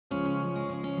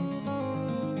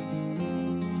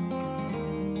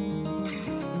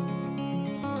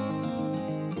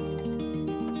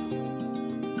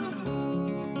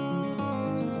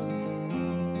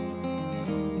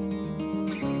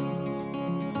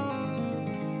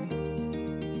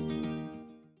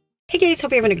Hey guys,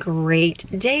 hope you're having a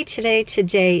great day today.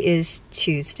 Today is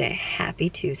Tuesday. Happy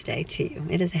Tuesday to you.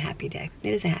 It is a happy day.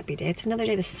 It is a happy day. It's another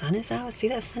day. The sun is out. See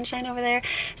that sunshine over there?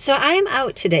 So I am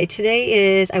out today.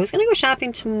 Today is, I was going to go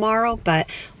shopping tomorrow, but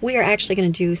we are actually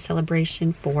going to do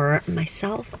celebration for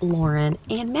myself, Lauren,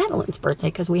 and Madeline's birthday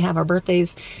because we have our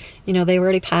birthdays, you know, they were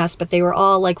already passed, but they were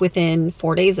all like within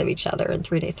 4 days of each other and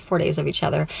 4 days of each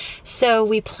other. So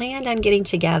we planned on getting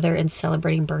together and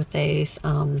celebrating birthdays.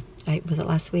 Was it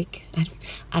last week? I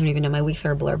don't even know, my weeks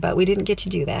are a blur, but we didn't get to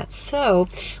do that. So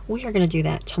we are going to do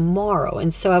that tomorrow.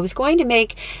 And so I was going to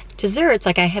make desserts.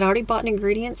 Like I had already bought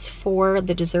ingredients for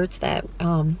the desserts that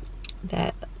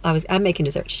I'm making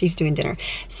dessert. She's doing dinner.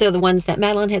 So the ones that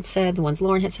Madeline had said, the ones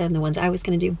Lauren had said, and the ones I was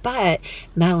going to do. But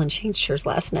Madeline changed hers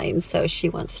last night, and so she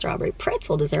wants strawberry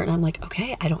pretzel dessert. And I'm like,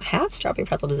 okay, I don't have strawberry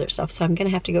pretzel dessert stuff, so I'm going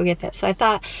to have to go get that. So I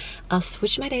thought I'll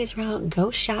switch my days around,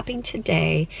 go shopping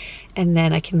today, and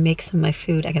then I can make some of my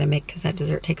food. I got to make because that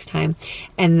dessert takes time,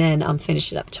 and then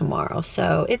finish it up tomorrow.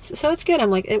 So it's good.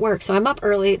 I'm like, it works. So I'm up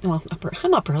early. Well,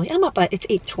 I'm up early. It's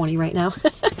 8:20 right now.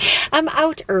 I'm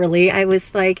out early. I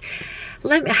was like,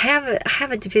 let me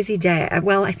have a busy day.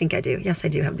 Well, I think I do. Yes, I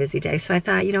do have a busy day. So I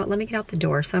thought, you know what, let me get out the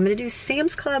door. So I'm going to do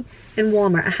Sam's Club and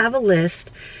Walmart. I have a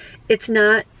list. It's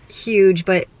not huge,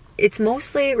 but it's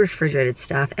mostly refrigerated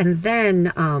stuff. And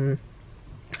then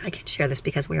I can share this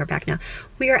because we are back now.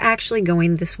 We are actually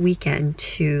going this weekend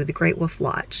to the Great Wolf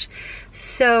Lodge.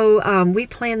 So we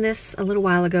planned this a little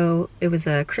while ago. It was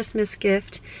a Christmas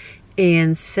gift.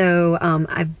 And so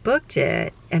I booked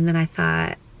it, and then I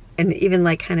thought, and even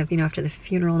like kind of, you know, after the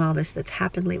funeral and all this that's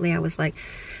happened lately, I was like,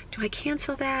 do I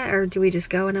cancel that or do we just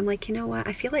go? And I'm like, you know what?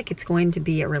 I feel like it's going to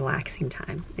be a relaxing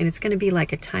time. And it's going to be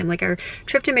like a time, like our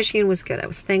trip to Michigan was good. I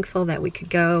was thankful that we could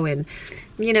go and,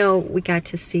 you know, we got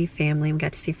to see family, we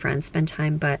got to see friends, spend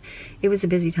time, but it was a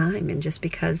busy time. And just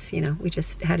because, you know, we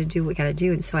just had to do what we got to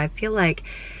do. And so I feel like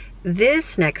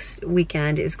this next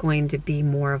weekend is going to be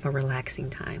more of a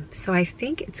relaxing time. So I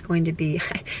think it's going to be,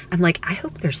 I'm like, I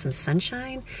hope there's some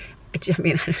sunshine. I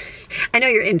mean, I know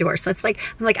you're indoors, so it's like,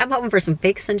 I'm hoping for some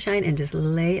fake sunshine and just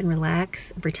lay and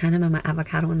relax, pretend I'm on my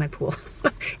avocado in my pool.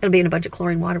 It'll be in a bunch of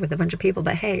chlorine water with a bunch of people,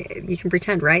 but hey, you can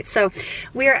pretend, right? So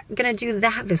we're gonna do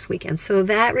that this weekend. So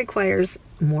that requires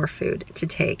more food to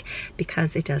take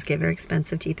because it does get very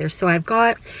expensive to eat there. So I've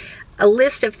got a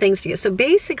list of things to get. So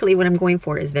basically what I'm going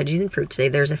for is veggies and fruit today.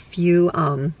 There's a few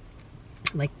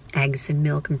like eggs and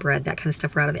milk and bread, that kind of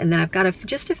stuff are out of it. And then I've got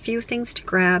just a few things to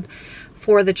grab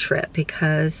for the trip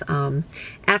because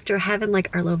after having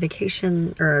like our little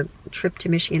vacation or trip to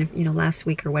Michigan, you know, last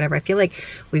week or whatever, I feel like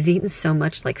we've eaten so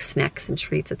much like snacks and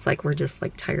treats. It's like we're just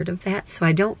like tired of that. So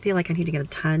I don't feel like I need to get a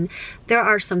ton. There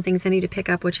are some things I need to pick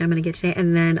up, which I'm going to get today.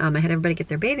 And then I had everybody get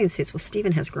their bathing suits. Well,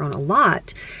 Steven has grown a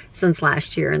lot since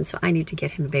last year, and so I need to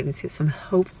get him a bathing suit. So I'm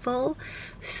hopeful,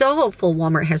 so hopeful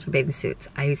Walmart has their bathing suits.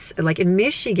 Like in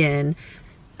Michigan,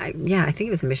 yeah, I think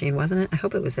it was in Michigan, wasn't it? I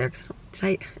hope it was there because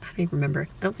I don't even remember.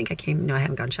 I don't think I came. No, I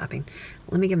haven't gone shopping.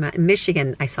 Let me get my, in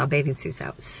Michigan, I saw bathing suits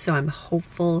out. So I'm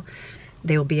hopeful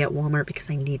they will be at Walmart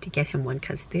because I need to get him one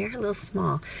because they're a little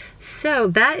small. So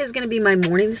that is going to be my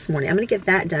morning this morning. I'm going to get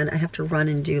that done. I have to run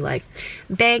and do like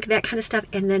bank, that kind of stuff.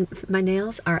 And then my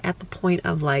nails are at the point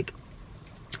of like,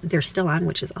 they're still on,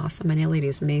 which is awesome. My nail lady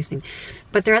is amazing.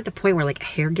 But they're at the point where like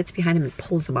hair gets behind them and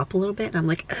pulls them up a little bit. And I'm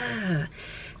like, ugh.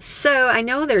 So I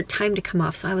know they're time to come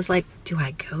off. So I was like, do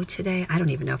I go today? I don't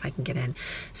even know if I can get in.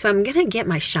 So I'm going to get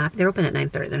my shop. They're open at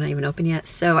 9:30. They're not even open yet.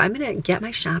 So I'm going to get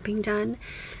my shopping done.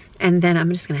 And then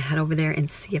I'm just going to head over there and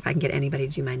see if I can get anybody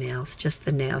to do my nails. Just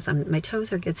the nails. My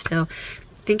toes are good still.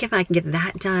 Think if I can get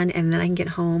that done and then I can get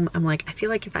home. I'm like, I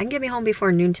feel like if I can get me home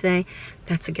before noon today,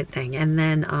 that's a good thing. And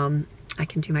then I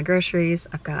can do my groceries.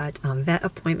 I've got vet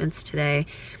appointments today.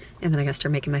 And then I gotta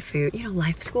start making my food, you know,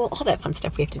 life, school, all that fun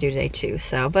stuff we have to do today too.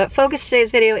 So, but focus today's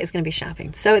video is gonna be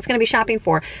shopping. So it's gonna be shopping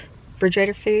for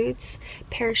refrigerator foods,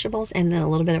 perishables, and then a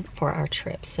little bit for our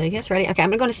trip. So you guys ready? Okay,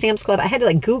 I'm gonna go to Sam's Club. I had to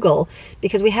like Google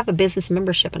because we have a business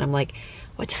membership and I'm like,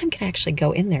 what time can I actually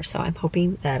go in there? So I'm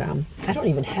hoping that, I don't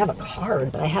even have a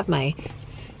card, but I have my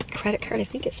credit card. I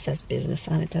think it says business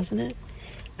on it, doesn't it?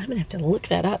 I'm gonna have to look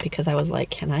that up because I was like,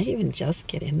 can I even just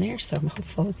get in there? So I'm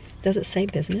hopeful. Does it say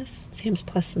business? Sam's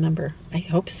Plus member. I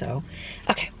hope so.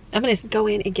 Okay, I'm gonna go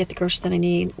in and get the groceries that I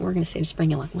need. We're gonna say just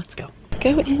bring along. Let's go. Let's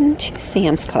go into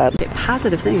Sam's Club. The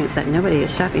positive thing is that nobody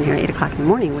is shopping here at 8 o'clock in the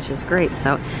morning, which is great.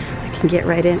 So I can get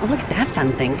right in. Oh, look at that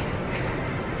fun thing.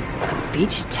 A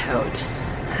beach tote.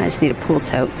 I just need a pool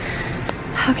tote.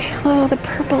 Okay, oh, the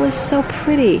purple is so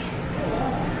pretty.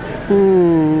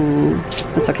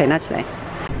 That's okay, not today.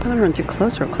 I'm gonna run through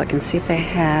clothes real quick and see if they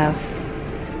have,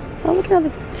 oh, look at all the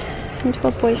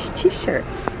 10-12 boys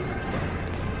t-shirts.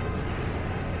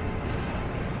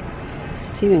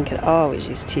 Steven could always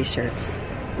use t-shirts.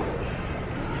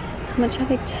 How much are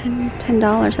they?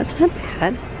 $10. That's not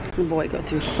bad. The boy go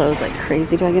through clothes like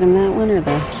crazy. Do I get him that one or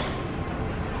the...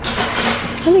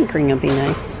 I think green will be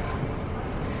nice.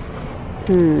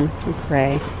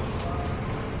 Gray.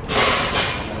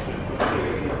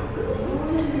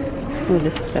 Ooh,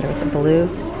 this is better with the blue.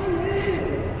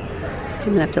 I'm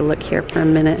gonna have to look here for a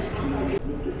minute.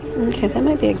 Okay, that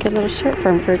might be a good little shirt for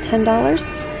him for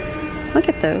 $10. Look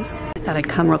at those. I thought I'd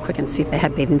come real quick and see if they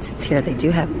have bathing suits here. They do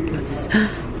have,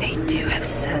 they do have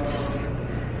sets.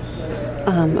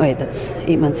 Oh wait, that's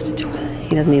 8 months to 12.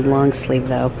 He doesn't need long sleeve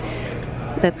though.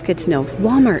 That's good to know.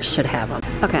 Walmart should have them.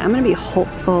 Okay, I'm gonna be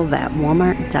hopeful that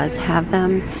Walmart does have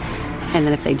them. And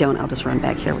then if they don't, I'll just run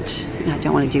back here, which I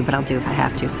don't want to do, but I'll do if I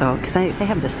have to. So, because they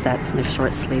have the sets and they're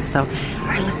short sleeves. So, all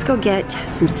right, let's go get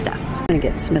some stuff. I'm gonna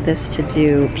get some of this to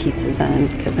do pizzas on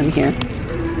because I'm here.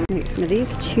 I'm gonna get some of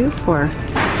these too for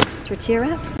tortilla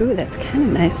wraps. Ooh, that's kind of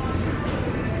nice.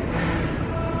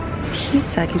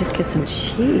 Pizza, I can just get some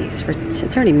cheese for,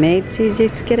 it's already made. Do you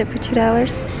just get it for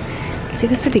 $2? See,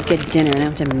 this would be good dinner, and I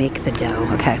have to make the dough.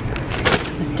 Okay,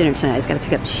 this dinner tonight, I just gotta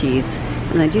pick up cheese.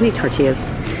 And I do need tortillas.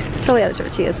 Totally out of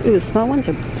tortillas. Ooh, the small ones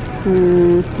are,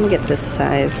 let me get this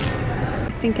size.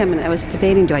 I think I was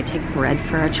debating, do I take bread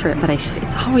for our trip? But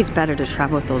it's always better to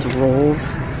travel with those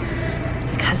rolls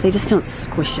because they just don't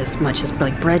squish as much as,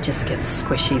 like, bread just gets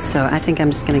squishy. So I think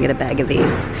I'm just gonna get a bag of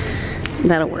these.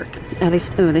 That'll work. Are they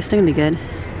still gonna be good?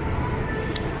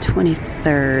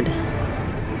 23rd.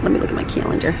 Let me look at my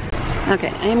calendar. Okay,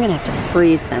 I am gonna have to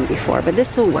freeze them before, but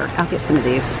this will work. I'll get some of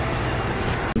these.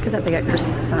 Look at that, they got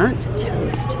croissant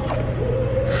toast.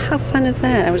 How fun is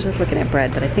that? I was just looking at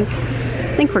bread, but I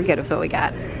think we're good with what we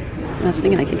got. I was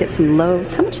thinking I could get some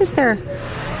loaves. How much is their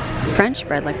French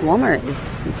bread? Like Walmart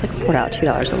it's like $4,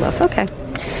 $2 a loaf. Okay,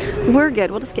 we're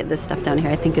good. We'll just get this stuff down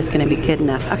here. I think it's gonna be good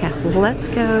enough. Okay, well, let's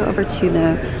go over to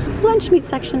the lunch meat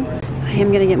section. I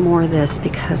am gonna get more of this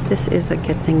because this is a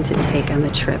good thing to take on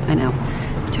the trip. I know.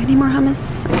 Do I need more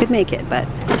hummus? I could make it, but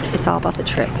it's all about the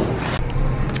trip.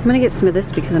 I'm gonna get some of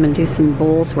this because I'm gonna do some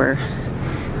bowls where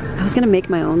I was gonna make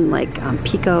my own, like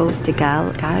pico de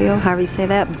gallo, however you say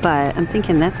that, but I'm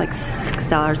thinking that's like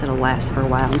 $6. It'll last for a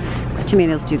while because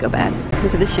tomatoes do go bad.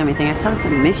 Look at this yummy thing. I saw this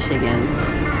in Michigan.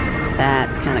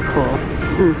 That's kind of cool.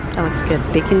 That looks good.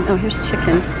 Bacon. Oh, here's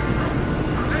chicken.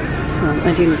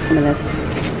 I do need some of this.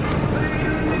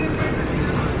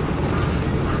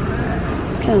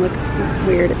 Kind of look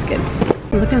weird. It's good.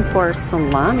 I'm looking for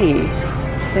salami.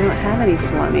 They don't have any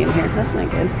salami in here. That's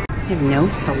not good. They have no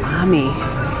salami.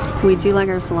 We do like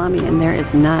our salami and there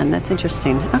is none. That's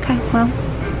interesting. Okay, well,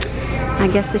 I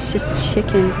guess it's just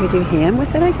chicken. Do we do ham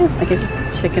with it, I guess? I could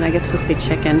chicken. I guess it'll just be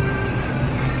chicken.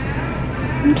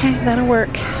 Okay, that'll work.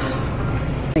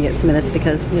 I get some of this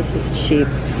because this is cheap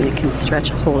and it can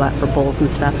stretch a whole lot for bowls and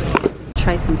stuff.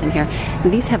 Try something here.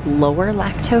 These have lower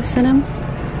lactose in them.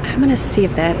 I'm gonna see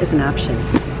if that is an option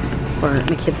for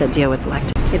my kids that deal with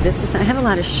lactose. Okay, this is, I have a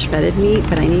lot of shredded meat,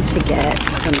 but I need to get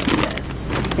some of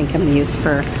this. I think I'm gonna use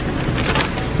for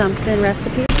something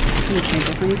recipes. Okay,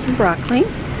 definitely need some broccoli.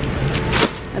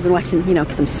 I've been watching, you know,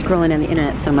 because I'm scrolling on the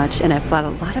internet so much, and I've found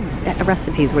a lot of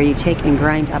recipes where you take and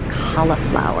grind up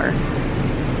cauliflower.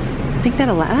 I think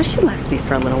that should last me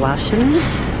for a little while, shouldn't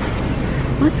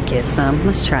it? Let's get some.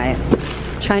 Let's try it.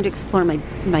 Trying to explore my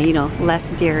you know,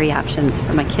 less dairy options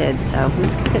for my kids. So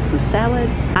let's get some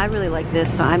salads. I really like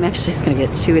this, so I'm actually just gonna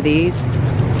get 2 of these.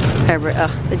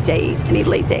 The date, I need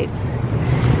late dates.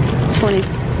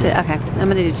 26, okay, I'm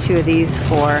gonna do 2 of these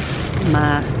for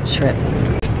my trip.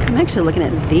 I'm actually looking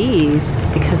at these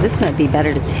because this might be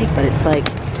better to take, but it's like,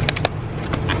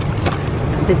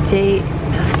 the date,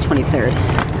 it's 23rd.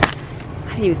 I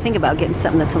didn't even think about getting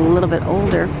something that's a little bit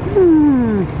older.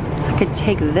 I could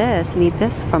take this and eat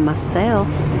this for myself.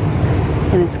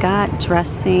 And it's got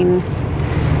dressing.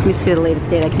 Let me see the latest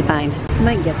date I can find. I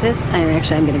might get this.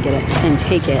 I'm gonna get it and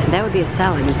take it. That would be a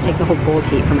salad. Just take the whole bowl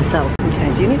to eat for myself.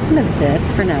 Okay, I do need some of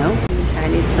this for now. Okay, I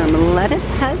need some lettuce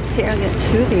heads here. I'll get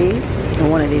 2 of these. Or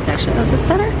 1 of these actually. Oh, is this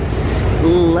better?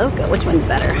 Loco. Which one's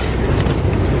better?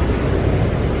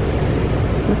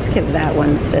 Let's get that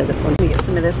one instead of this one. We get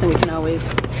some of this and we can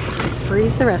always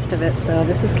freeze the rest of it. So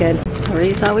this is good.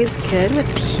 Celery's always good with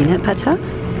peanut butter.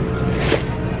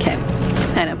 Okay.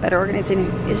 I know, better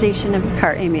organization of your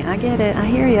cart, Amy. I get it. I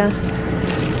hear ya.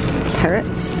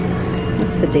 Carrots.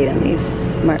 What's the date on these?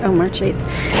 March 8th.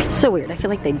 So weird. I feel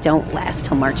like they don't last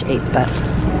till March 8th, but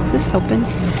is this open?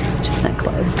 Just not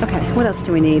closed. Okay, what else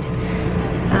do we need?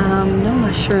 No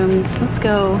mushrooms. Let's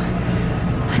go.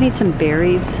 I need some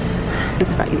berries. This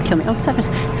is probably gonna kill me. Oh, $7.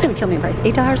 It's gonna kill me in price.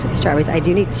 $8 with the strawberries. I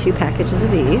do need 2 packages of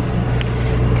these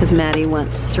because Maddie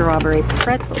wants strawberry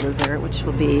pretzel dessert, which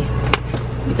will be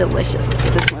delicious. Let's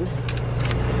get this one.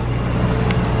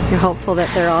 You're hopeful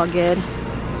that they're all good.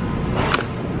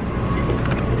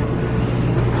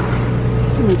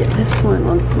 Let me get this one.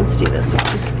 Let's do this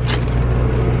one.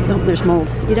 Oh, there's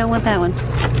mold. You don't want that one.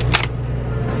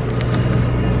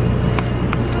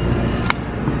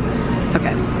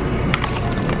 Okay.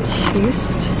 You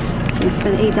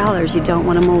spend $8. You don't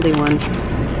want a moldy one.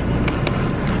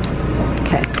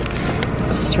 Okay.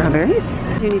 Strawberries.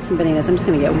 I do need some bananas. I'm just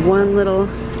gonna get 1 little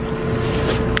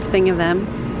thing of them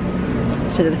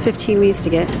instead of the 15 we used to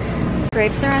get.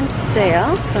 Grapes are on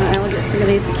sale, so I will get some of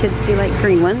these. The kids do like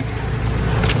green ones.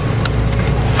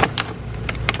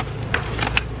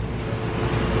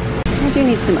 I do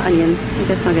need some onions. I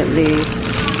guess I'll get these.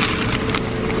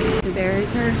 The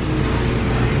berries are,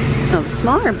 oh, the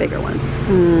smaller or bigger ones?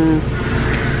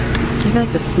 I feel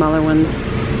like the smaller ones,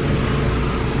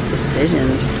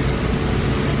 decisions.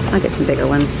 I'll get some bigger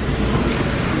ones.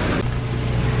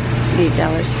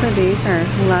 $8 for these are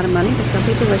a lot of money, but they'll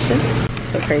be delicious.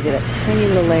 So crazy, that tiny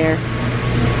little layer.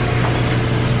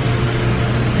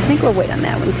 I think we'll wait on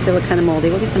that one because they look kind of moldy.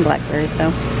 We'll get some blackberries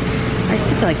though. I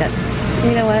still feel like that's,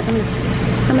 you know what,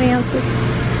 how many ounces?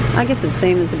 I guess it's the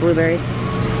same as the blueberries.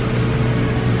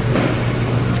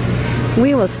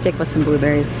 We will stick with some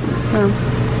blueberries. Well,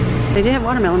 they did have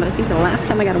watermelon, but I think the last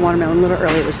time I got a watermelon a little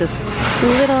early, it was just a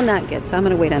little not good, so I'm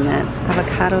gonna wait on that.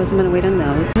 Avocados, I'm gonna wait on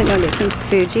those. I think I'm gonna get some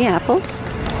Fuji apples.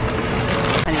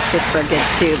 I think crisps are good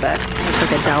too, but it's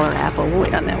like $1 apple. We'll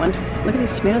wait on that one. Look at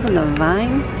these tomatoes on the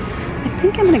vine. I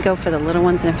think I'm gonna go for the little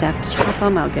ones, and if I have to chop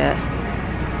them, I'll get,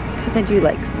 because I do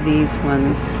like these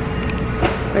ones.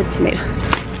 Red tomatoes.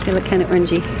 They look kind of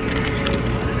orangey.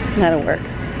 That'll work.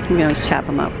 I'm gonna always chop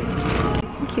them up.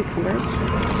 Get some cucumbers.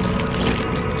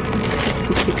 Let's get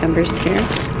some cucumbers here.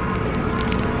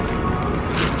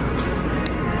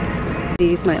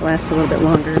 These might last a little bit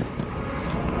longer,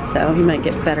 so you might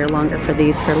get better longer for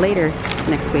these for later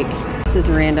next week. This is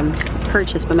a random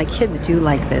purchase, but my kids do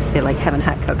like this. They like having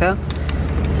hot cocoa,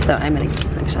 so I'm gonna,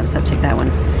 actually I'll just have to take that one.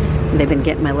 They've been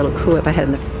getting my little Cool Whip I had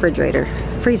in the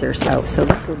freezers out, so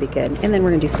this will be good. And then we're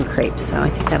gonna do some crepes, so I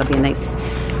think that'll be a nice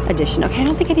addition. Okay, I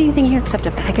don't think I need anything here except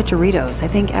a bag of Doritos. I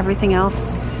think everything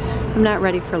else, I'm not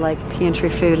ready for like pantry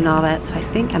food and all that, so I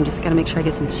think I'm just gonna make sure I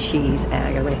get some cheese.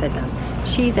 I gotta write that down.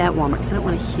 Cheese at Walmart, because I don't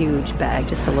want a huge bag,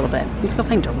 just a little bit. Let's go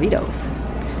find Doritos.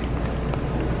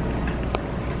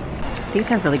 These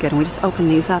are really good, and we just opened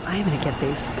these up. I am gonna get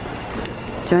these.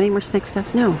 Do I need more snack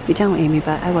stuff? No, you don't, Amy,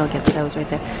 but I will get those right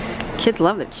there. Kids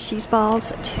love the cheese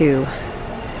balls too.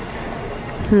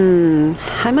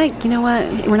 I might, you know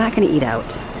what? We're not gonna eat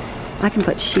out. I can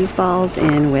put cheese balls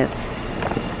in with,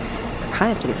 I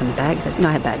probably have to get some bags. No,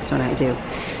 I have bags, don't I? I do.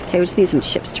 Okay, we just need some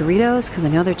chips Doritos because I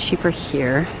know they're cheaper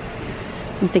here.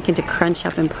 I'm thinking to crunch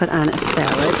up and put on a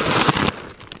salad.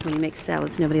 When you make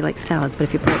salads, nobody likes salads, but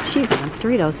if you put cheese on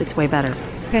Doritos, it's way better.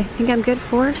 Okay, I think I'm good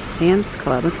for Sam's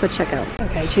Club. Let's go check out.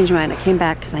 Okay, I changed my mind. I came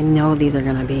back because I know these are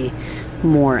gonna be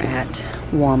more at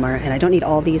Walmart, and I don't need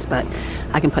all these, but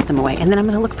I can put them away. And then I'm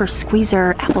gonna look for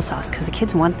squeezer applesauce because the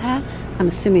kids want that. I'm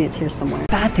assuming it's here somewhere.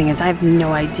 Bad thing is I have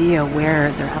no idea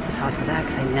where their applesauce is at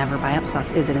because I never buy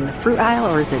applesauce. Is it in the fruit aisle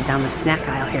or is it down the snack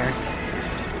aisle here?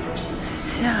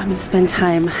 So I'm gonna spend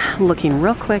time looking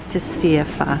real quick to see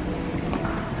if, I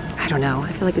don't know,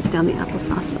 I feel like it's down the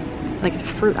applesauce, like the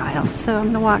fruit aisle. So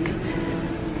I'm gonna walk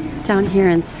down here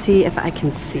and see if I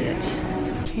can see it.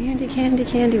 Candy, candy,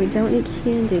 candy. We don't need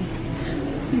candy.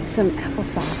 We need some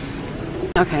applesauce.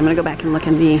 Okay, I'm gonna go back and look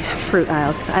in the fruit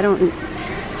aisle because I don't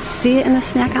see it in the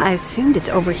snack aisle. I assumed it's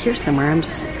over here somewhere. I'm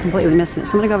just completely missing it.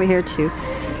 So I'm gonna go over here to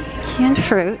canned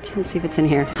fruit and see if it's in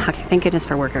here. Okay, thank goodness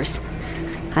for workers.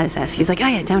 I just asked. He's like, oh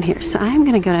yeah, down here. So I'm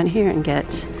gonna go down here and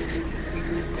get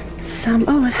some,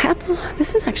 oh, an apple.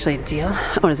 This is actually a deal.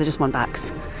 Oh, is it just 1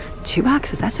 box? 2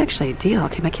 boxes, that's actually a deal.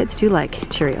 Okay, my kids do like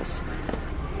Cheerios.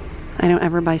 I don't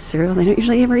ever buy cereal. They don't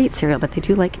usually ever eat cereal, but they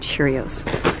do like Cheerios.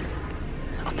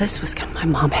 Oh, this was good. My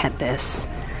mom had this.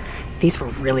 These were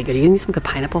really good. You need some good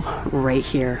pineapple right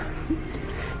here.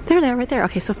 There they are right there.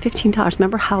 Okay, so $15.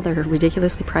 Remember how they're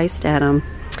ridiculously priced at,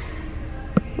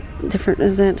 different,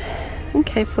 is it?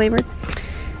 Okay, flavored.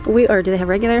 Or do they have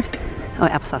regular? Oh,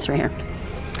 applesauce right here.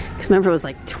 Because remember it was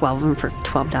like 12 of them for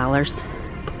 $12.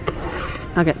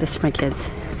 I'll get this for my kids.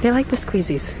 They like the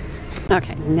squeezies.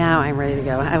 Okay, now I'm ready to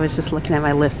go. I was just looking at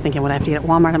my list thinking what I have to get at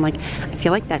Walmart. I'm like, I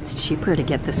feel like that's cheaper to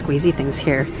get the squeezy things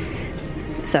here.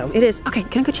 So it is. Okay,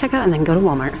 can I go check out and then go to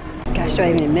Walmart? Gosh, do I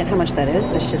even admit how much that is?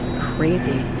 That's just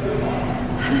crazy.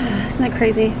 Isn't that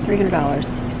crazy?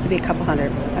 $300. Used to be a couple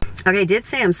hundred. Okay, did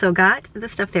Sam, so got the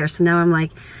stuff there. So now I'm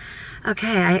like,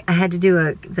 okay, I had to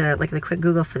do the quick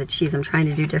Google for the cheese. I'm trying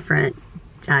to do different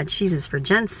cheeses for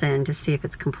Jensen to see if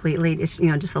it's completely, you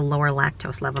know, just a lower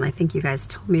lactose level. And I think you guys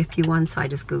told me a few ones, so I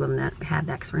just Googled them that we have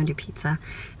that because we're gonna do pizza.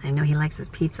 And I know he likes his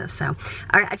pizza. So,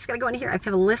 all right, I just gotta go in here. I have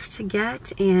a list to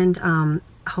get, and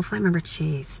hopefully I remember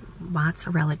cheese,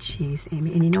 mozzarella cheese,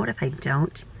 Amy. And you know what, if I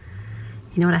don't,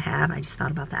 you know what I have? I just thought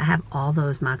about that. I have all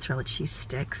those mozzarella cheese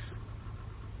sticks,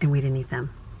 and we didn't eat them.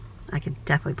 I could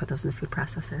definitely put those in the food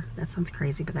processor. That sounds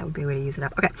crazy, but that would be a way to use it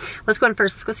up. Okay, let's go in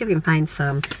first. Let's go see if we can find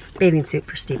some bathing suit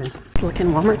for Steven. Look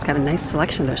in Walmart's got a nice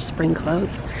selection of their spring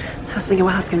clothes. I was thinking,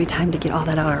 wow, it's gonna be time to get all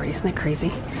that out already. Isn't that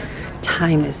crazy?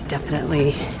 Time is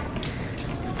definitely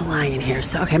flying here.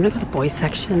 So, okay, I'm gonna go to the boys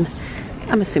section.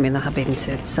 I'm assuming they'll have bathing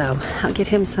suits, so I'll get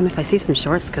him some if I see some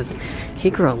shorts, because he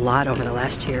grew a lot over the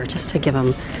last year, just to give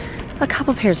him a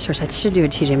couple pairs of shorts. I should do a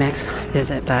TJ Maxx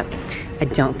visit, but I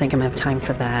don't think I'm gonna have time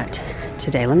for that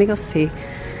today. Let me go see.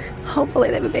 Hopefully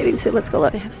they have a bathing suit. Let's go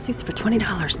look. They have suits for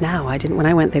 $20 now. When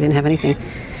I went, they didn't have anything.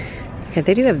 Okay,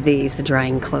 they do have these, the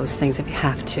drying clothes things if you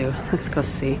have to. Let's go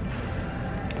see.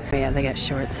 Oh, yeah, they got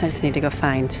shorts. I just need to go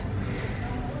find.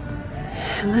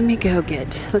 Let me go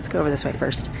get, let's go over this way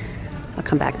first. I'll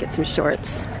come back and get some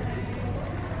shorts.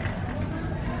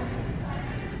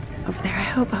 Over there,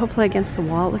 hopefully against the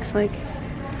wall, it looks like.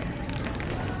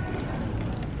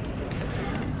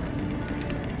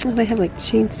 Oh, they have like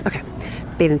jeans. Okay,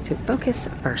 bathing suit focus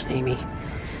first, Amy.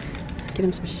 Get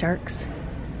him some sharks.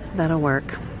 That'll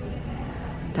work.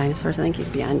 Dinosaurs, I think he's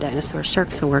beyond dinosaurs.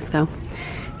 Sharks will work though.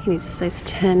 He needs a size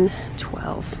 10,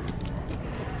 12.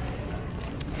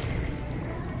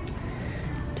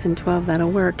 10, 12,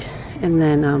 that'll work. And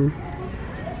then,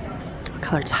 what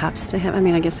color tops do they have? I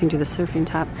mean, I guess I can do the surfing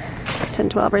top. 10,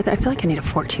 12 right there. I feel like I need a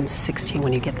 14, 16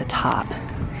 when you get the top.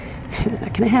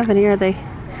 Can I have any? Are they?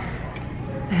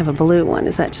 I have a blue one.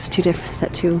 Is that just too different? Is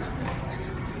that too?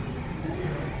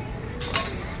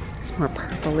 It's more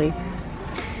purpley.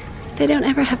 They don't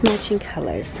ever have matching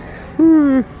colors.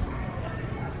 I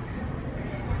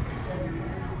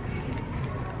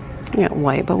got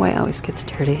white, but white always gets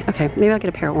dirty. Okay, maybe I'll get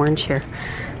a pair of orange here.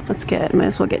 Let's get, might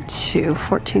as well get two.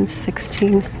 14,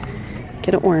 16.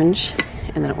 Get an orange,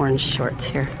 and then orange shorts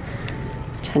here.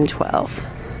 10, 12.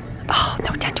 Oh,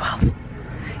 no, 10, 12.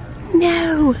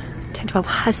 No! 10, 12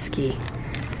 husky.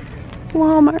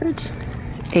 Walmart.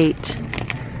 8.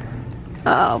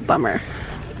 Oh, bummer.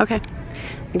 Okay,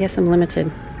 I guess I'm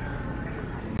limited.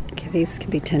 Okay, these could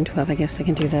be 10, 12. I guess I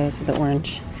can do those with the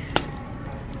orange.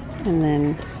 And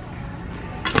then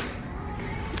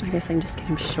I guess I can just get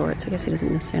him shorts. I guess he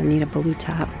doesn't necessarily need a blue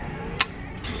top.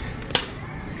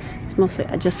 It's mostly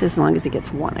just as long as he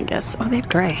gets one, I guess. Oh, they have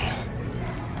gray.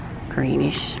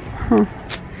 Greenish.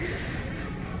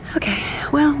 Okay,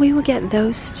 well, we will get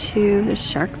those two. There's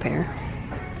shark pair.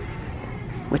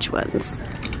 Which ones?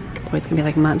 Boys can be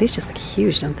like, Mom, these just look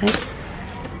huge, don't they?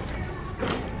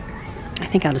 I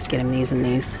think I'll just get him these and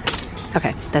these.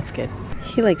 Okay, that's good.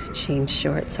 He likes jean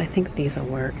shorts. I think these will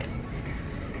work.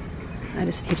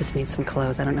 He just needs some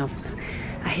clothes. I don't know if,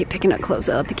 I hate picking up clothes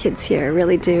out of the kids here. I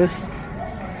really do.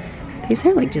 These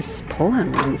are like just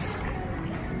pull-on ones.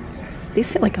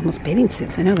 These fit like almost bathing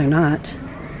suits. I know they're not.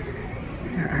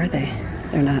 Or are they?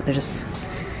 They're not. They're just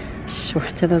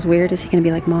shorts. Are those weird? Is he gonna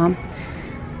be like, Mom?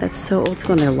 That's so old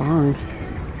school and they're long.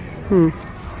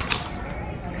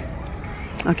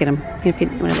 I'll get him.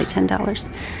 What are they, $10?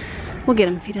 We'll get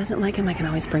him. If he doesn't like him, I can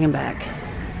always bring him back.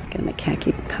 Get him a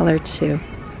khaki color too.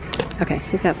 Okay,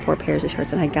 so he's got 4 pairs of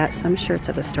shorts, and I got some shirts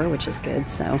at the store, which is good.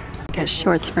 So I got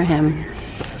shorts for him.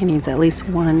 He needs at least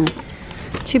 1,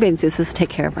 2 bathing suits to take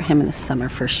care of for him in the summer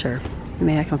for sure.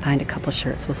 Maybe I can find a couple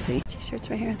shirts. We'll see.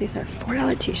 T-shirts right here. These are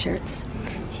 $4 t-shirts.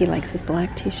 He likes his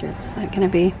black t-shirts. Is that gonna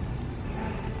be?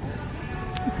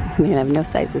 They're gonna have no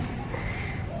sizes.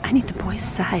 I need the boy's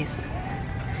size.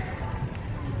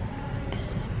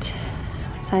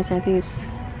 What size are these?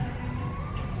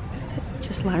 Is it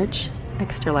just large?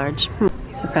 Extra large.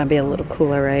 These would probably be a little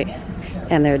cooler, right?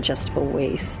 And they're adjustable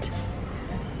waist.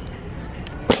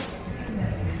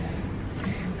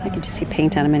 I can just see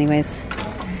paint on them anyways.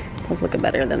 Those look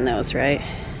better than those, right?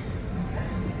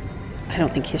 I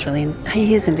don't think he's really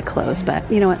he is into clothes, but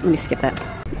you know what? Let me skip that.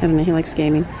 I don't know, he likes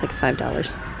gaming. It's like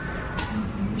 $5.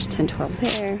 There's 10, 12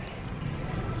 there.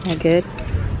 All good.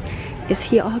 Is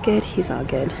he all good? He's all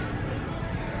good.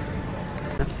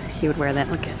 He would wear that.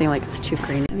 Look, I feel like it's too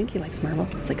green. I think he likes marble.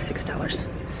 It's like $6.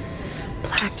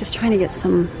 Black, just trying to get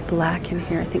some black in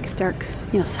here. I think it's dark,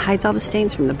 you know, hides all the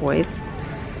stains from the boys.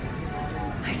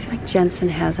 I feel feel like Jensen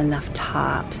has enough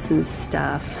tops and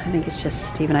stuff. I think it's just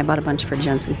Steven. I bought a bunch for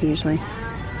Jensen. He usually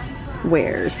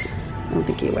wears. I don't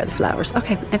think he wear the flowers.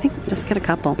 Okay, I think just get a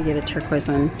couple. Get a turquoise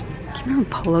one. I can't remember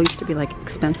when polo used to be like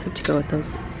expensive to go with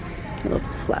those little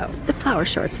flower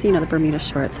shorts. You know, the Bermuda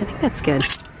shorts. I think that's good.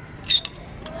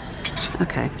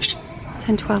 Okay,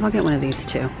 10, 12. I'll get one of these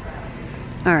too.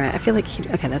 All right, I feel like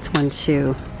okay, that's 1,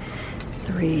 2,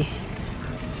 3,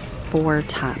 4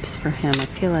 tops for him. I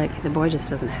feel like the boy just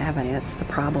doesn't have any. That's the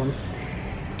problem.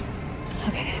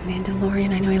 Okay,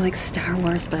 Mandalorian. I know he likes Star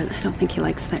Wars, but I don't think he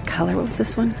likes that color. What was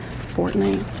this one?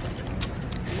 Fortnite.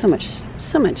 So much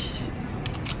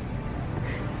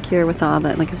gear with all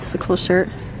that. Like, is this a cool shirt?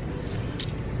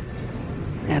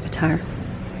 Avatar.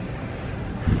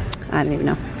 I don't even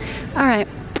know. All right,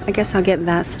 I guess I'll get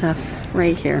that stuff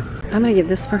right here. I'm gonna get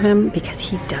this for him because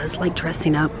he does like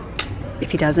dressing up.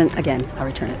 If he doesn't, again, I'll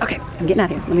return it. Okay, I'm getting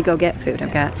out of here. Let me go get food.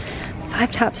 I've got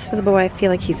 5 tops for the boy. I feel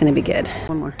like he's gonna be good.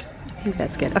 One more. I think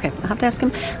that's good. Okay, I'll have to ask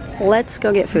him. Let's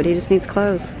go get food. He just needs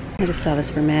clothes. I just saw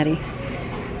this for Maddie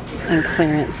on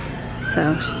clearance.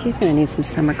 So she's gonna need some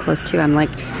summer clothes too. I'm like,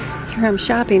 here I'm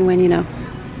shopping when, you know,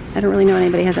 I don't really know what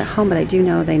anybody has at home, but I do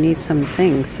know they need some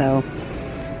things. So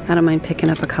I don't mind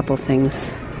picking up a couple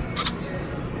things.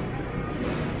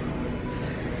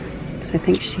 Because I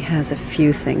think she has a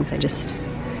few things.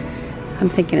 I'm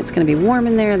thinking it's gonna be warm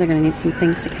in there. They're gonna need some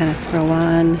things to kind of throw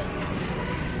on.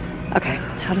 Okay,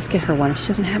 I'll just get her one. If she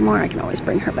doesn't have more, I can always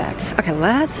bring her back. Okay,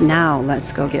 let's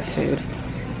go get food.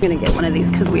 I'm gonna get one of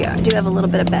these because we do have a little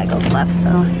bit of bagels left,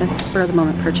 so that's a spur of the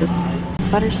moment purchase.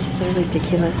 Butter's still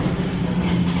ridiculous.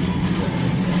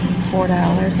 $4,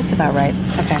 that's about right.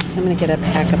 Okay, I'm gonna get a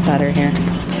pack of butter here.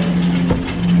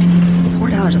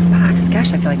 $4 a box,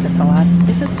 gosh, I feel like that's a lot.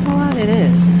 Is this still a lot? It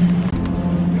is.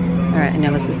 All right, I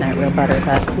know this is not real butter,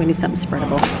 but we need something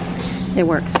spreadable. It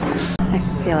works. I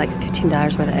feel like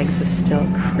 $15 worth of eggs is still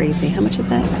crazy. How much is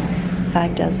that?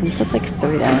 5 dozen, so it's like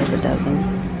 $3 a dozen.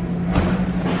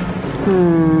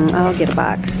 I'll get a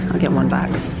box. I'll get 1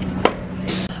 box.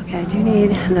 Okay, I do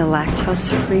need the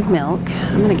lactose-free milk.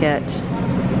 I'm gonna get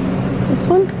this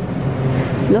one.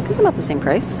 Milk is about the same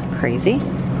price. Crazy.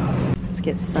 Let's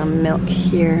get some milk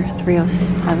here.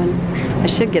 $3.07. I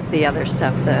should get the other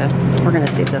stuff though. We're gonna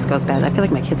see if this goes bad. I feel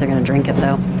like my kids are gonna drink it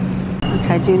though.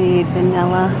 Okay, I do need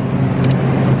vanilla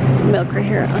milk right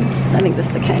here. I think this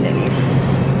is the kind I need.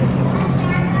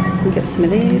 We'll get some of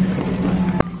these.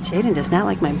 Jaden does not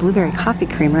like my blueberry coffee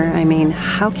creamer. I mean,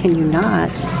 how can you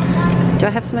not? Do I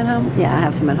have some at home? Yeah, I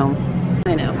have some at home.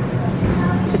 I know.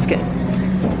 It's good.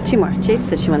 2 more. Jade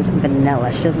said she wants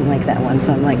vanilla. She doesn't like that one,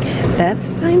 so I'm like, that's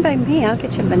fine by me. I'll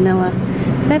get you vanilla.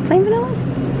 Is that plain vanilla?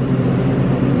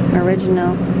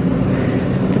 Original.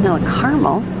 Vanilla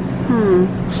caramel?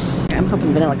 I'm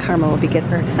hoping vanilla caramel will be good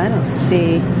for her because I don't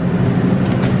see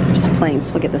just plain,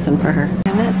 so we'll get this one for her.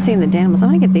 I'm not seeing the Danimals. I'm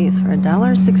gonna get these for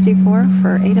 $1.64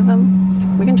 for 8 of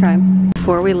them. We can try them.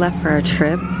 Before we left for our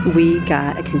trip, we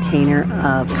got a container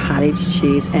of cottage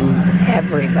cheese and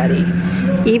everybody,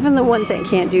 even the ones that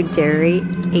can't do dairy,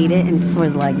 ate it and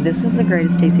was like, this is the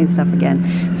greatest tasting stuff again.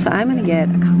 So I'm gonna get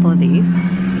a couple of these.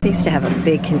 They used to have a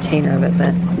big container of it,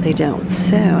 but they don't.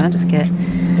 So I'll just get,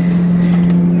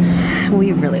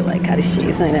 we really like cottage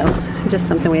cheese, I know. Just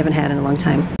something we haven't had in a long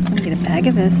time. I'm gonna get a bag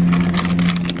of this.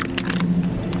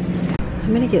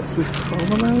 I'm gonna get some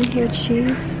provolone here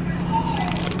cheese.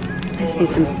 I just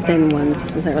need some thin ones.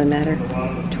 Does that really matter?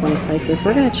 20 slices.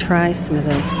 We're gonna try some of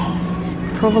this.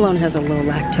 Provolone has a low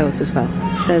lactose as well,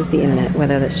 says the internet.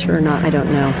 Whether that's true or not, I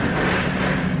don't know.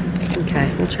 Okay,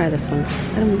 we'll try this one.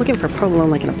 I'm looking for provolone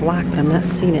like in a block, but I'm not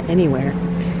seeing it anywhere.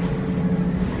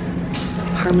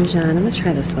 Parmesan. I'm gonna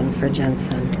try this one for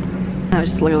Jensen. I was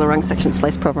just looking at the wrong section.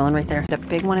 Sliced provolone right there. Get a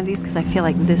big one of these because I feel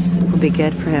like this will be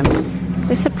good for him.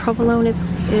 They said provolone is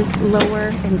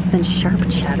lower than sharp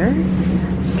cheddar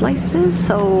slices.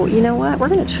 So you know what? We're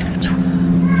gonna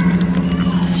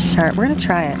We're gonna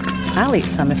try it. I'll eat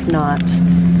some if not,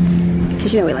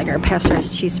 because you know we like our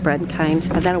pasteurized cheese spread kind.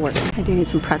 But that'll work. I do need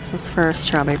some pretzels for a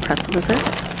strawberry pretzel dessert.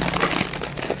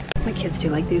 My kids do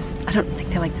like these. I don't think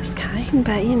they like this kind,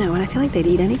 but you know, and I feel like they'd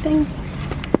eat anything.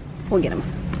 We'll get them.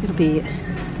 It'll be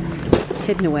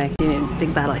hidden away in a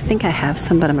big bottle. I think I have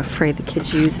some, but I'm afraid the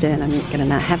kids used it and I'm gonna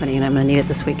not have any and I'm gonna need it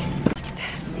this week. Look at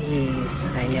that. These,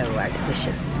 I know, are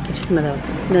delicious. Get you some of those.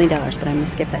 $1 million, but I'm gonna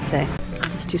skip that today. I'll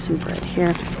just do some bread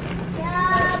here.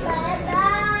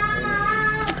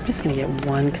 I'm just gonna get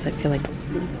one because I feel like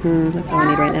that's all I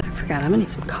need right now. I forgot, I'm gonna need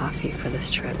some coffee for this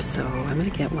trip, so I'm gonna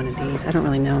get one of these. I don't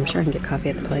really know. I'm sure I can get coffee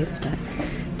at the place, but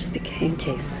just in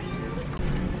case.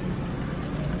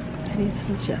 I need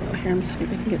some Jello here. I'm just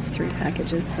thinking I think it's 3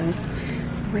 packages, so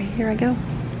right here I go.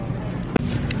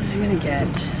 I'm gonna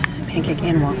get pancake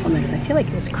and waffle mix. I feel like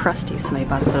it was crusty, somebody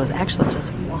bought it, but it was actually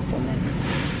just waffle mix.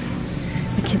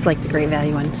 My kids like the Great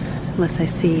Value one, unless I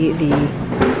see the,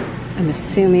 I'm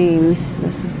assuming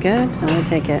this is good. I'm gonna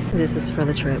take it. This is for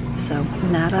the trip, so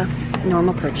not a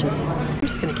normal purchase. I'm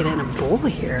just gonna get it in a bowl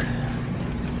here.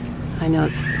 I know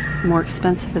it's more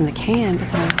expensive in the can, but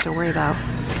then I have to worry about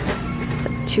it's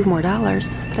 $2 more,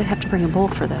 but I'd have to bring a bowl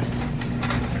for this.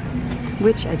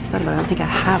 Which I just thought about, I don't think I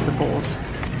have the bowls.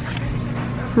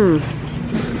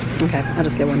 Okay, I'll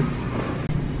just get one.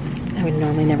 I would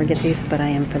normally never get these, but I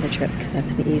am for the trip because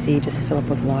that's an easy, just fill up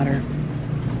with water.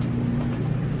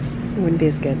 It wouldn't be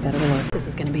as good, but it'll work. This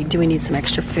is gonna be, do we need some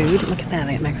extra food? Look at that,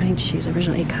 I got macaroni and cheese,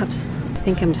 original 8 cups. I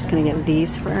think I'm just gonna get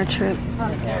these for our trip.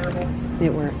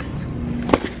 It works.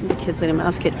 The kids let them,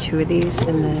 I'll just get 2 of these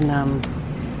and then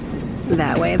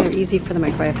that way they're easy for the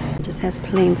microwave. It just has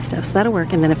plain stuff, so that'll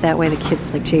work. And then if that way the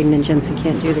kids like Jaden and Jensen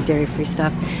can't do the dairy-free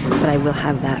stuff, but I will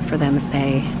have that for them if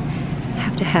they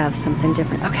have to have something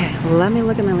different. Okay, let me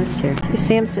look at my list here.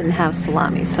 Sam's didn't have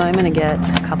salami, so I'm gonna get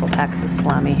a couple packs of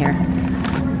salami here.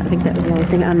 I think that was the only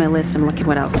thing on my list. I'm looking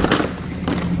what else.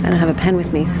 I don't have a pen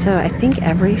with me, so I think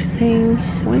everything,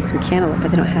 I wanted some cantaloupe,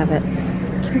 but they don't have it.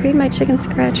 Can you read my chicken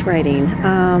scratch writing?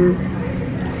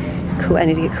 Cool, I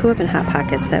need to get Coop and Hot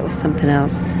Pockets. That was something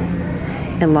else.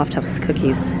 And Loft House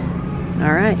cookies.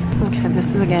 All right. Okay,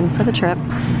 this is again for the trip.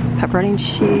 Pepperoni and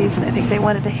cheese, and I think they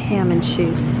wanted a ham and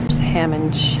cheese. There's ham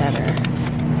and cheddar.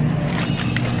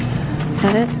 Is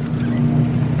that it?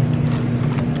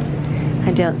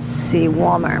 I don't see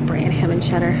Walmart brand ham and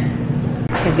cheddar.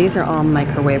 Okay, these are all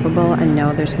microwavable. I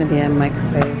know there's gonna be a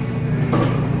microwave.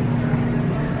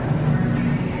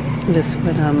 This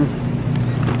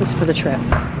was for the trip.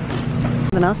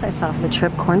 Something else I saw for the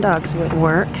trip, corn dogs would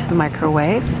work,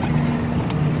 microwave.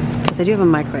 Because I do have a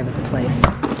microwave at the place.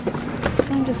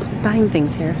 So I'm just buying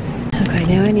things here. Okay,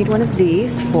 now I need one of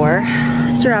these for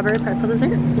strawberry pretzel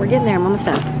dessert. We're getting there, I'm almost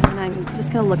done. And I'm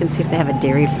just gonna look and see if they have a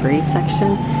dairy-free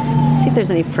section. See if there's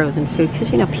any frozen food,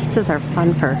 because you know, pizzas are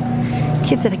fun for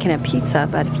kids that can have pizza,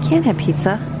 but if you can't have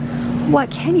pizza, what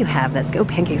can you have that's good? Oh,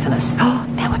 pancakes on a, oh,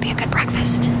 that would be a good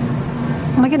breakfast.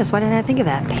 Oh my goodness, why didn't I think of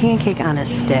that? Pancake on a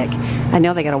stick. I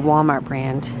know they got a Walmart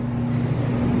brand.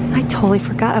 I totally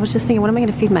forgot. I was just thinking, what am I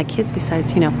gonna feed my kids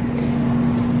besides, you know,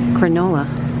 granola?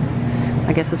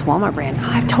 I guess it's Walmart brand. Oh,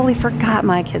 I totally forgot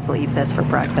my kids will eat this for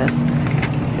breakfast.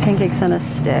 Pancakes on a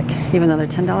stick. Even though they're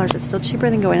 $10, it's still cheaper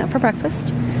than going out for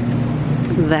breakfast.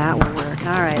 That will work.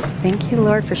 All right, thank you,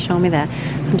 Lord, for showing me that.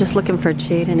 I'm just looking for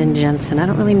Jaden and Jensen. I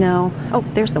don't really know. Oh,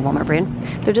 there's the Walmart brand.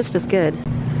 They're just as good.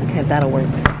 Okay, that'll work.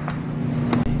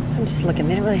 I'm just looking,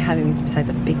 they don't really have anything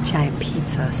besides a big giant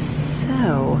pizza.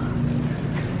 So,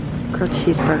 grilled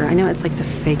cheeseburger. I know it's like the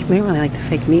fake, we don't really like the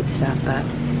fake meat stuff, but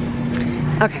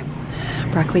okay.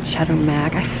 Broccoli cheddar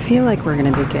mac. I feel like we're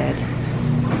gonna be good.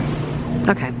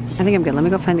 Okay, I think I'm good. Let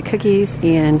me go find the cookies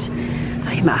and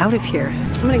I'm out of here.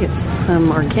 I'm gonna get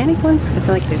some organic ones because I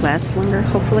feel like they last longer,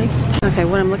 hopefully. Okay,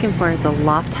 what I'm looking for is the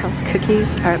Loft House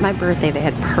cookies. Or at my birthday, they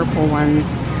had purple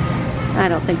ones. I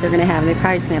don't think they're gonna have them. They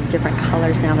probably just gonna have different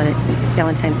colors now that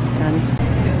Valentine's is done.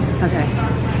 Okay,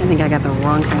 I think I got the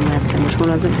wrong kind last time. Which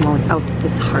one was it? Oh,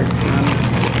 it's hearts.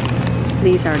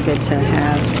 These are good to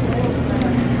have.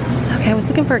 Okay, I was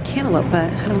looking for a cantaloupe, but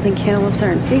I don't think cantaloupes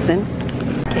are in season.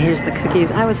 Okay, here's the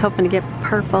cookies. I was hoping to get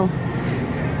purple.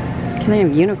 Can I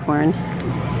have unicorn?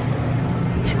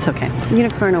 It's okay.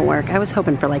 Unicorn will work. I was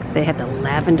hoping for like, they had the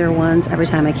lavender ones. Every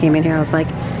time I came in here, I was like,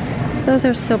 those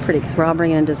are so pretty because we're all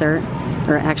bringing in dessert.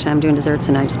 Or actually, I'm doing desserts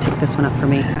and I just picked this one up for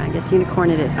me. I guess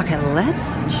unicorn it is. Okay,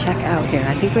 let's check out here.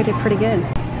 I think we did pretty good.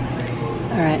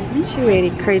 All right,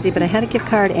 $2.80, crazy, but I had a gift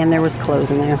card and there was clothes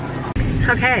in there.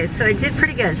 Okay, so I did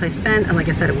pretty good. So I spent, like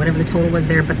I said, whatever the total was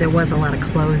there, but there was a lot of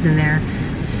clothes in there.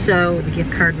 So the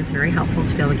gift card was very helpful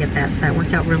to be able to get that. So that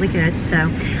worked out really good. So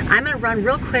I'm gonna run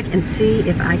real quick and see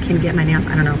if I can get my nails.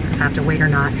 I don't know if I have to wait or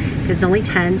not. It's only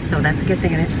 10, so that's a good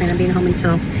thing. I didn't plan on being home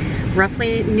until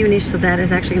roughly noonish, so that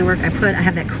is actually gonna work. I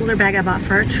have that cooler bag I bought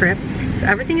for our trip. So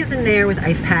everything is in there with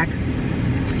ice pack.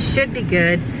 Should be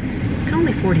good. It's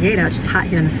only 48 out, it's just hot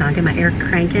here in the sun. I'll get my air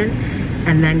cranking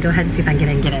and then go ahead and see if I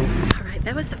can get in. All right,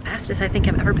 that was the fastest I think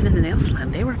I've ever been in the nail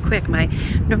salon. They were quick. My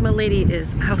normal lady is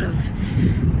out of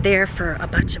there for a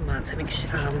bunch of months. I think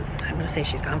I'm gonna say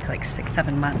she's gone for like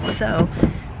 6-7 months. So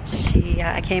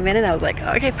I came in and I was like,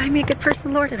 okay, find me a good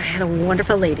person, Lord. And I had a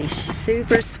wonderful lady. She's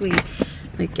super sweet.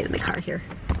 Let me get in the car here.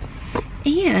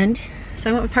 And so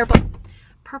I went with purple.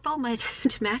 Purple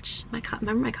to match my cup.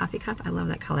 Remember my coffee cup? I love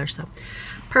that color. So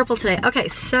purple today. Okay,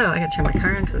 so I gotta turn my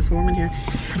car on because it's warm in here.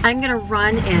 I'm gonna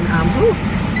run and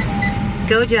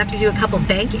go do, I have to do a couple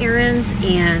bank errands,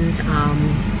 and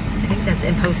I think that's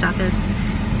in post office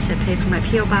to pay for my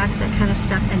P.O. box, that kind of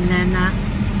stuff, and then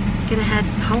gonna head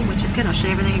home, which is good. I'll show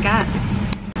you everything I got.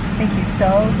 Thank you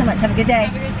so much. Have a good day.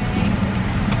 Have a good day.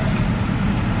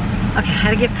 Okay, I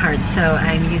had a gift card, so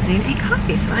I'm using a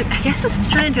coffee. So I guess this has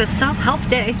turned into a self-help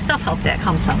day. Self-help day. I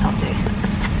call them self-help day.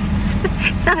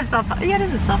 It's not a self-help. Yeah, it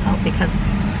is a self-help because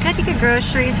it's good to get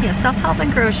groceries. You know, self-help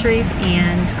and groceries,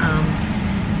 and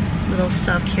little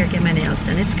self-care, get my nails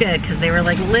done. It's good because they were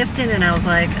like lifting, and I was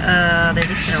like, they're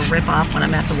just gonna rip off when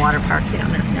I'm at the water park. You know,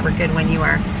 and that's never good when you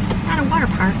are at a water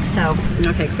park. So,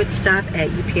 okay, quick stop at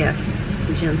UPS.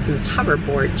 Jensen's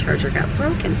hoverboard charger got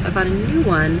broken, so I bought a new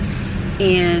one,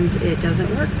 and it doesn't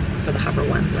work for the hover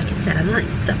one, like I said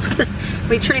online. So,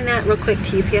 returning that real quick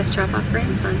to UPS drop-off for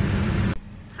Amazon.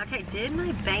 Okay, did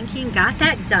my banking, got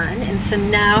that done, and so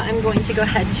now I'm going to go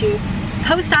ahead to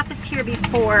post office here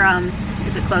before,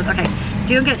 is it closed? Okay,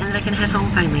 doing good, and then I can head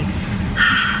home finally.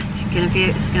 It's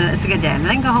a good day. And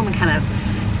then I can go home and kind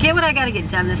of get what I gotta get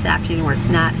done this afternoon where it's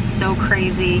not so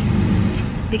crazy,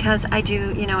 because I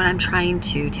do, you know, and I'm trying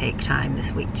to take time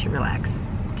this week to relax,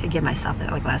 to give myself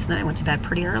that. Like last night I went to bed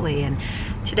pretty early, and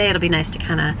today it'll be nice to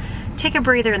kind of take a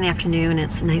breather in the afternoon.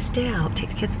 It's a nice day out, take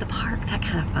the kids to the park, that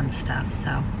kind of fun stuff.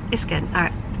 So it's good. All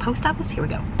right, post office, here we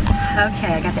go.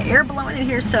 Okay, I got the air blowing in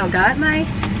here, so got my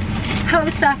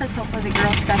post office. Hopefully the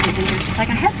girl stuff is in here. She's like,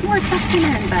 I had some more stuff come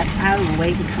in, but I'll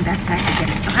wait and come back to get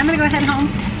it. So I'm gonna go ahead home,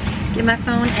 get my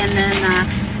phone, and then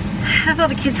have all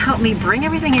the kids help me bring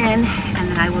everything in, and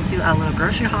then I will do a little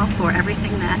grocery haul for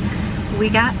everything that we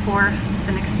got for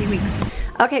the next few weeks.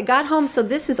 Okay, got home, so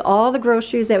this is all the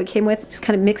groceries that we came with, just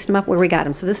kind of mixed them up where we got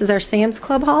them. So this is our Sam's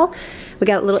Club haul. We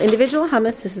got a little individual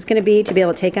hummus. This is gonna be to be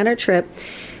able to take on our trip.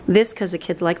 This, because the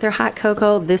kids like their hot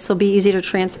cocoa, this will be easy to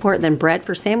transport. Then bread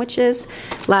for sandwiches,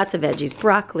 lots of veggies,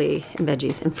 broccoli and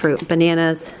veggies and fruit,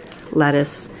 bananas,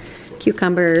 lettuce,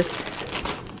 cucumbers,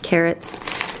 carrots,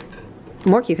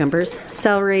 more cucumbers,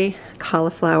 celery,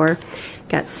 cauliflower,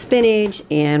 got spinach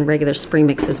and regular spring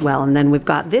mix as well. And then we've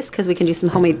got this because we can do some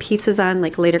homemade pizzas on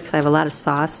like later, because I have a lot of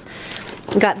sauce.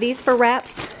 Got these for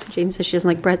wraps. Jane says she doesn't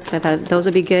like bread, so I thought those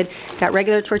would be good. Got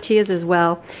regular tortillas as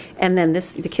well. And then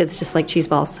this, the kids just like cheese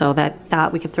balls, so that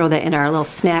thought we could throw that in our little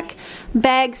snack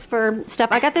bags for stuff.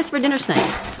 I got this for dinner tonight,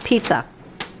 pizza,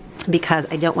 because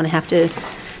I don't want to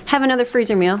have another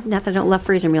freezer meal. Not that I don't love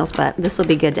freezer meals, but this will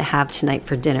be good to have tonight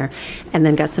for dinner. And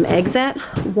then got some eggs at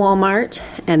Walmart,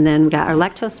 and then we got our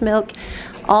lactose milk,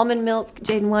 almond milk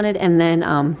Jaden wanted, and then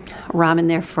ramen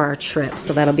there for our trip,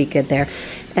 so that'll be good there.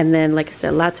 And then, like I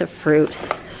said, lots of fruit,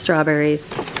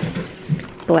 strawberries,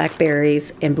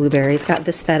 blackberries, and blueberries. Got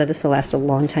this feta, this will last a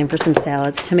long time for some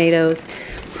salads, tomatoes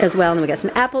as well. And then we got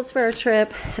some apples for our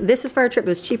trip. This is for our trip. It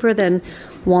was cheaper than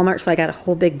Walmart, so I got a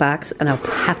whole big box, and I'll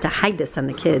have to hide this on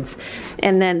the kids.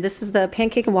 And then this is the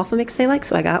pancake and waffle mix they like,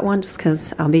 so I got one just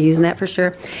because I'll be using that for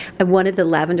sure. I wanted the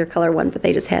lavender color one, but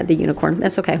they just had the unicorn.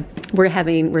 That's okay.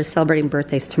 We're celebrating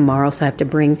birthdays tomorrow, so I have to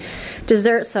bring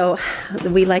dessert. So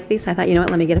we like these. I thought, you know what,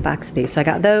 let me get a box of these. So I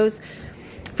got those.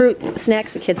 Fruit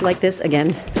snacks, the kids like this,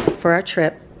 again, for our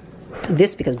trip.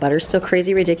 This, because butter's still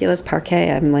crazy ridiculous. Parquet,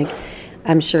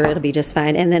 I'm sure it'll be just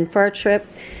fine. And then for our trip,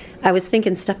 I was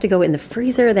thinking stuff to go in the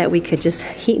freezer that we could just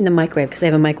heat in the microwave, because they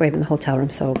have a microwave in the hotel room.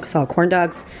 So saw corn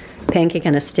dogs, pancake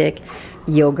on a stick,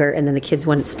 yogurt, and then the kids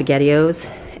wanted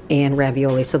SpaghettiOs and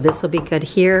ravioli. So this will be good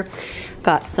here.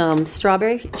 Got some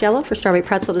strawberry jello for strawberry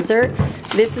pretzel dessert.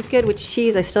 This is good with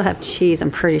cheese. I still have cheese,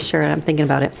 I'm pretty sure. I'm thinking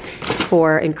about it.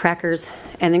 And crackers.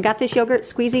 And then got this yogurt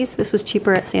squeezies. This was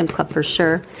cheaper at Sam's Club for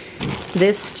sure.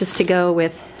 This just to go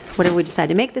with whatever we decide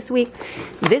to make this week.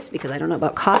 This because I don't know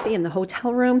about coffee in the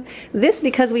hotel room. This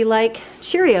because we like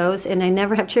Cheerios, and I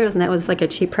never have Cheerios, and that was like a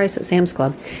cheap price at Sam's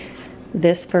Club.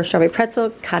 This for strawberry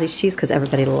pretzel, cottage cheese, because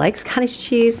everybody likes cottage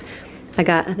cheese. I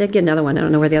did get another one. I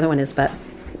don't know where the other one is, but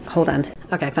hold on.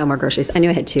 Okay, I found more groceries. I knew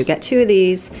I had two. Got two of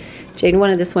these. Jaden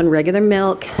wanted this one, regular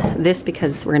milk. This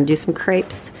because we're gonna do some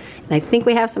crepes. And I think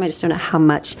we have some, I just don't know how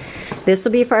much. This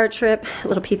will be for our trip.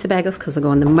 Little pizza bagels, because they'll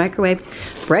go in the microwave.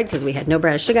 Bread, because we had no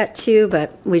bread. I should have got two,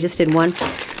 but we just did one.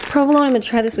 Provolone, I'm gonna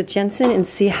try this with Jensen and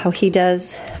see how he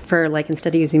does for, like,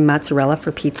 instead of using mozzarella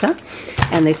for pizza.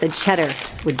 And they said cheddar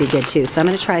would be good too. So I'm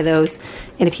gonna try those.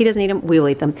 And if he doesn't eat them, we will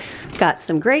eat them. Got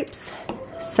some grapes,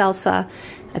 salsa.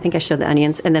 I think I showed the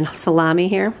onions. And then salami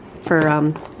here for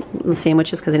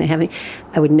sandwiches, because I didn't have any.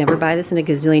 I would never buy this in a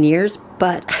gazillion years,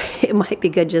 but it might be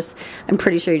good. I'm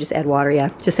pretty sure you just add water.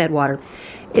 Yeah, just add water.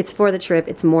 It's for the trip.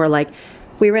 It's more like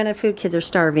we ran out of food, kids are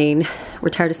starving, we're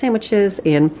tired of sandwiches,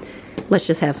 and let's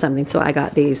just have something. So I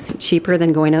got these, cheaper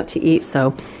than going out to eat,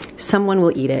 so someone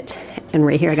will eat it. And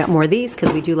right here I got more of these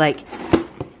because we do like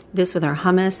this with our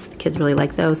hummus. The kids really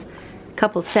like those. A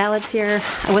couple salads here.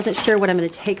 I wasn't sure what I'm going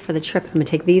to take for the trip. I'm going to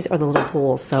take these or the little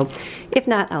bowls. So if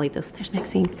not, I'll eat this. There's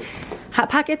Maxine. Hot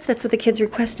Pockets, that's what the kids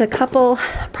requested. A couple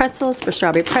pretzels for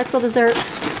strawberry pretzel dessert.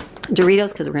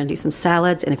 Doritos, because we're going to do some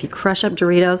salads. And if you crush up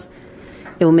Doritos,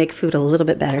 it will make food a little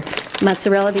bit better.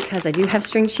 Mozzarella, because I do have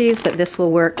string cheese, but this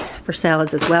will work for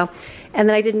salads as well. And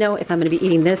then I didn't know if I'm going to be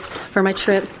eating this for my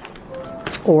trip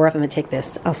or if I'm going to take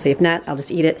this. I'll see. If not, I'll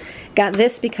just eat it. Got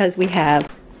this because we have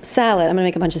salad. I'm going to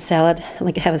make a bunch of salad,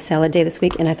 like have a salad day this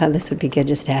week, and I thought this would be good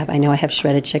just to have. I know I have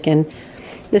shredded chicken.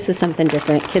 This is something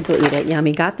different. Kids will eat it.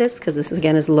 Yummy. Got this because this,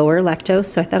 again, is lower lactose,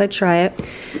 so I thought I'd try it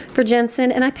for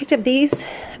Jensen. And I picked up these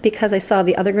because I saw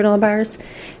the other granola bars,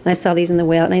 and I saw these in the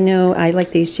whale, and I know I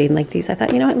like these, Jaden like these. I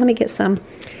thought, you know what, let me get some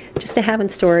just to have in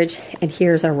storage, and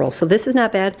here's our roll. So this is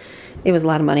not bad. It was a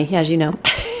lot of money, as you know.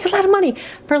 A lot of money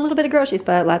for a little bit of groceries,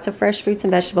 but lots of fresh fruits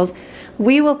and vegetables.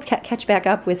 We will catch back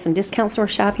up with some discount store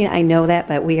shopping. I know that,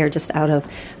 but we are just out of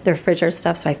the refrigerator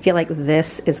stuff, so I feel like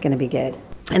this is going to be good.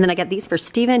 And then I got these for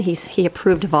Steven. He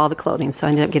approved of all the clothing, so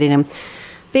I ended up getting him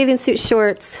bathing suit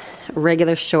shorts,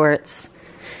 regular shorts,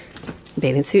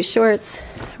 bathing suit shorts,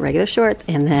 regular shorts,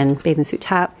 and then bathing suit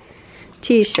top,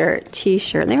 t-shirt.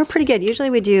 And they were pretty good. Usually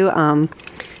we do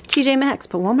TJ Maxx,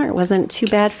 but Walmart wasn't too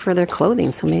bad for their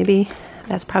clothing, so maybe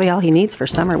that's probably all he needs for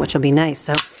summer, which will be nice.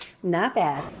 So not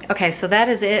bad. Okay, so that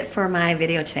is it for my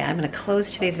video today. I'm going to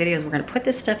close today's videos. We're going to put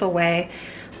this stuff away.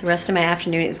 The rest of my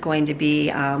afternoon is going to be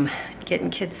getting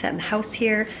kids set in the house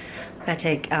here. I've got to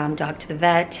take dog to the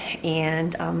vet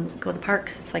and go to the park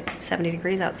because it's like 70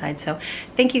 degrees outside. So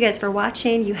thank you guys for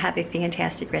watching. You have a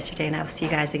fantastic rest of your day, and I will see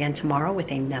you guys again tomorrow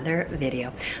with another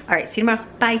video. All right, see you tomorrow.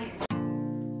 Bye.